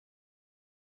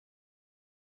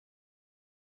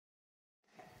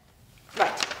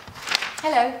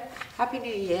Hello, Happy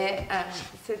New Year.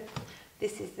 So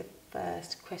this is the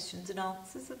first questions and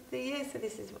answers of the year, so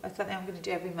this is something I'm going to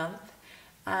do every month,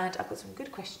 and I've got some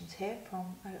good questions here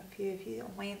from a few of you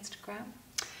on my Instagram.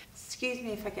 Excuse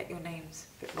me if I get your names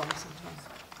a bit wrong sometimes.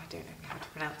 I don't know how to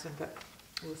pronounce them, but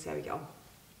we'll see how we get on.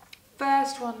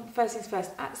 First things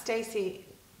first, at Stacey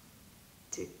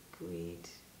DeGreed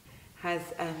has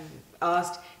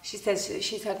asked, she says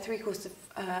she's had 3 courses of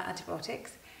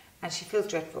antibiotics and she feels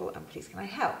dreadful, and please can I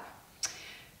help?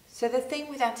 So the thing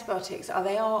with antibiotics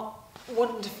they are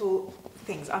wonderful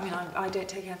things. I mean, I don't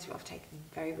take antibiotics, I take them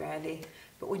very rarely,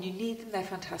 but when you need them, they're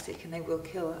fantastic and they will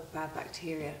kill bad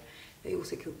bacteria. They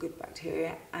also kill good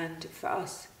bacteria, and for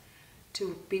us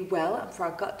to be well, and for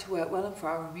our gut to work well, and for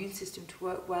our immune system to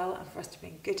work well, and for us to be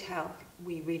in good health,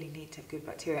 we really need to have good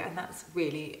bacteria, and that's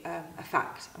really a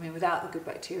fact. I mean, without the good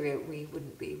bacteria, we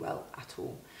wouldn't be well at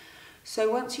all.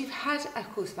 So once you've had a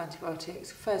course of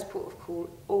antibiotics, first port of call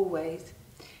always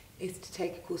is to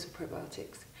take a course of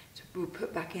probiotics to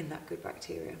put back in that good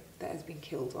bacteria that has been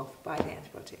killed off by the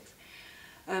antibiotics.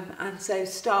 And so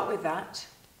start with that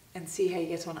and see how you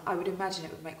get on. I would imagine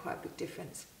it would make quite a big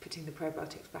difference putting the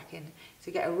probiotics back in. So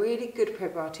get a really good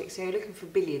probiotic, so you're looking for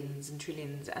billions and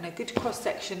trillions, and a good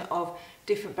cross-section of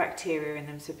different bacteria in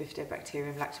them, so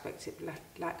bifidobacterium,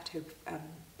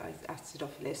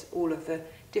 Lactobacillus, all of the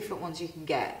different ones you can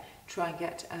get. Try and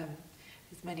get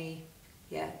as many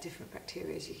different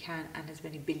bacteria as you can, and as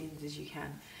many billions as you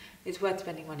can. It's worth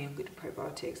spending money on good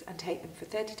probiotics, and take them for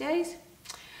 30 days.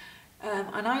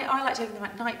 And I like taking them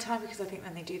at night time because I think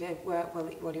then they do their work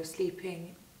while you're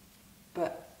sleeping,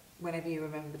 but whenever you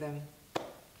remember them,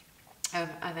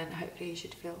 and then hopefully you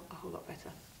should feel a whole lot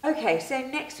better. Okay, so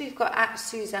next we've got at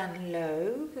Suzanne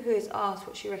Lowe, who has asked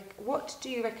what do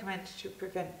you recommend to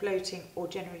prevent bloating or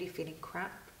generally feeling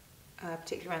crap,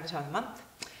 particularly around the time of the month.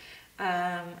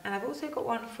 And I've also got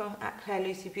one from at Claire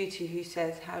Lucy Beauty, who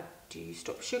says, how do you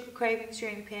stop sugar cravings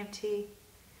during the PMT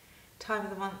time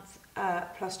of the month,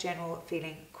 plus general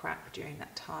feeling crap during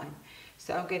that time.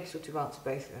 So I'm going to sort of answer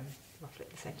both of them roughly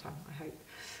at the same time, I hope.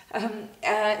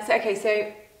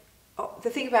 So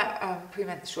the thing about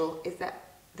premenstrual is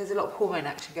that there's a lot of hormone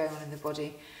action going on in the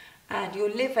body, and your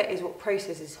liver is what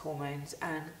processes hormones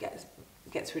and gets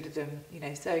rid of them, you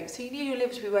know. So you need your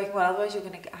liver to be working well, otherwise you're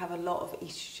going to have a lot of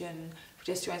estrogen,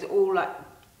 progesterones, all like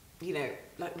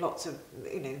lots of,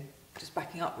 just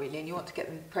backing up really, and you want to get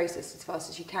them processed as fast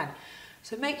as you can.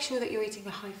 So make sure that you're eating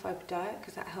a high fibre diet,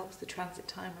 because that helps the transit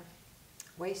time of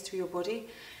waste through your body.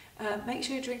 Make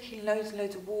sure you're drinking loads and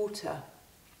loads of water.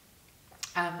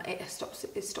 It stops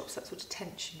that sort of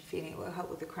tension feeling. It will help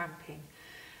with the cramping.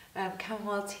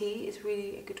 Chamomile tea is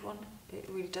really a good one. It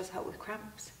really does help with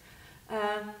cramps.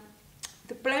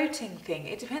 The bloating thing,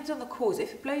 it depends on the cause.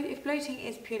 If bloating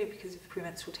is purely because of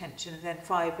premenstrual tension, then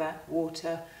fibre,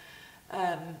 water,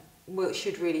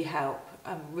 should really help.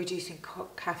 Reducing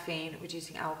caffeine,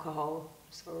 reducing alcohol,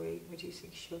 reducing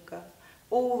sugar,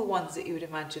 all the ones that you would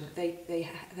imagine,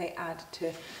 they add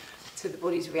to the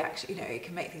body's reaction. It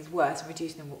can make things worse, and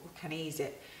reducing them can ease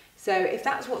it. So if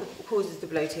that's what causes the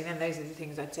bloating, then those are the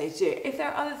things I'd say to do. If there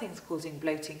are other things causing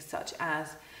bloating, such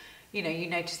as you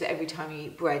notice that every time you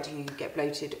eat bread you get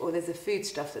bloated, or there's a food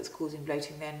stuff that's causing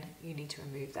bloating, then you need to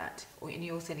remove that. And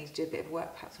you also need to do a bit of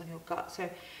work perhaps on your gut. So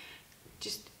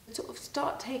just sort of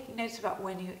start taking notice about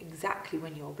exactly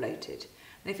when you're bloated.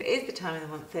 And if it is the time of the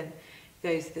month, then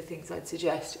those are the things I'd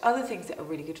suggest. Other things that are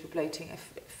really good for bloating,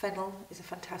 fennel is a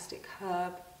fantastic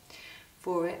herb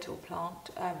for it, or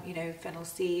plant. Fennel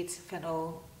seeds,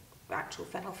 fennel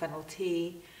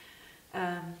tea.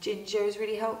 Ginger is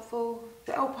really helpful.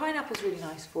 Pineapple is really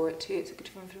nice for it too. It's good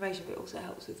for inflammation, but it also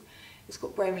helps with, it's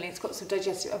got bromelain, it's got some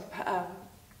digestive,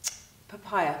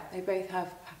 papaya. They both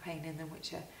have papain in them,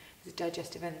 which are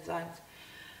digestive enzymes.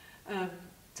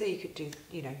 So you could do,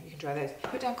 you can try those.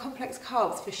 Put down complex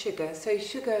carbs for sugar. So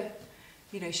sugar,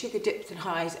 sugar dips and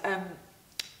highs.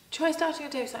 Try starting your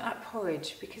day with something like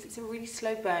porridge, because it's a really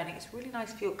slow burning. It's really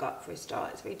nice for your gut for a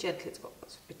start. It's very gentle. It's got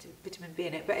lots of vitamin B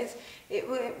in it. But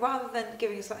rather than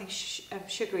giving you something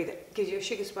sugary that gives you a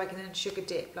sugar spike and then a sugar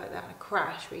dip like that and a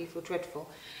crash where you feel dreadful.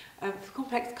 For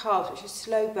complex carbs, which is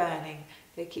slow burning,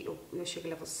 they keep your sugar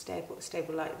levels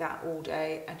stable like that all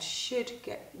day, and should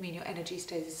mean your energy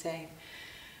stays the same.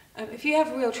 If you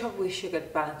have real trouble with sugar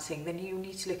balancing, then you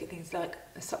need to look at things like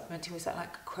supplementing with something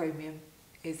like chromium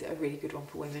is a really good one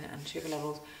for women and sugar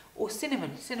levels, or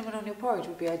cinnamon. Cinnamon on your porridge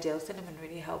would be ideal. Cinnamon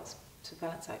really helps to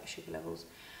balance out your sugar levels.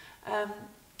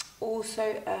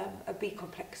 Also a B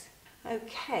complex.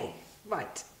 Okay,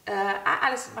 right.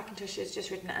 Alison McIntosh has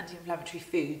just written anti-inflammatory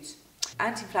foods.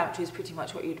 Anti-inflammatory is pretty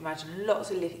much what you'd imagine.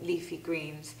 Lots of leafy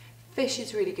greens, Fish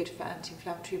is really good for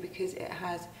anti-inflammatory because it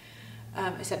has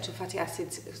essential fatty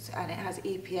acids, and it has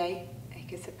EPA,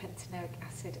 eicosapentaenoic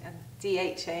acid, and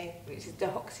DHA, which is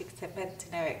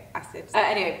deoxysapentaenoic acid.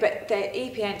 Anyway, but the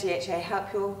EPA and DHA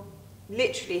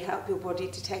literally help your body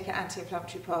to take an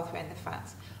anti-inflammatory pathway in the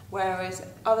fats, whereas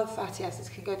other fatty acids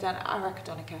can go down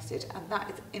arachidonic acid, and that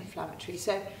is inflammatory.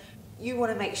 So you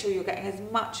want to make sure you're getting as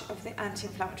much of the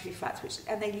anti-inflammatory fats, it's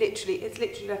literally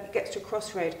like it gets to a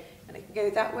crossroad, and it can go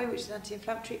that way, which is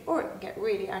anti-inflammatory, or it can get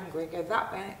really angry and go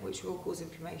that way, which will cause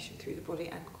inflammation through the body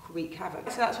and wreak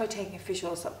havoc. So that's why taking fish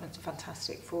oil supplements are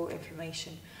fantastic for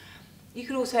inflammation. You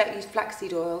can also use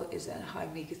flaxseed oil, is a high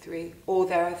omega-3, or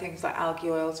there are things like algae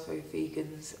oils for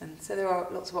vegans, and so there are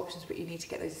lots of options, but you need to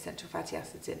get those essential fatty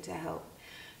acids in to help.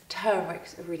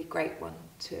 Turmeric's a really great one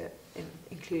to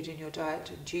include in your diet,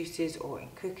 in juices or in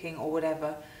cooking or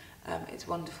whatever. It's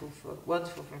wonderful for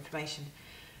inflammation.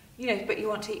 You know, but you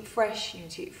want to eat fresh. You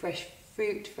need to eat fresh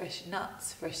fruit, fresh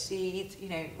nuts, fresh seeds. You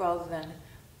know, rather than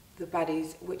the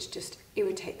baddies which just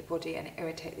irritate the body and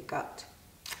irritate the gut.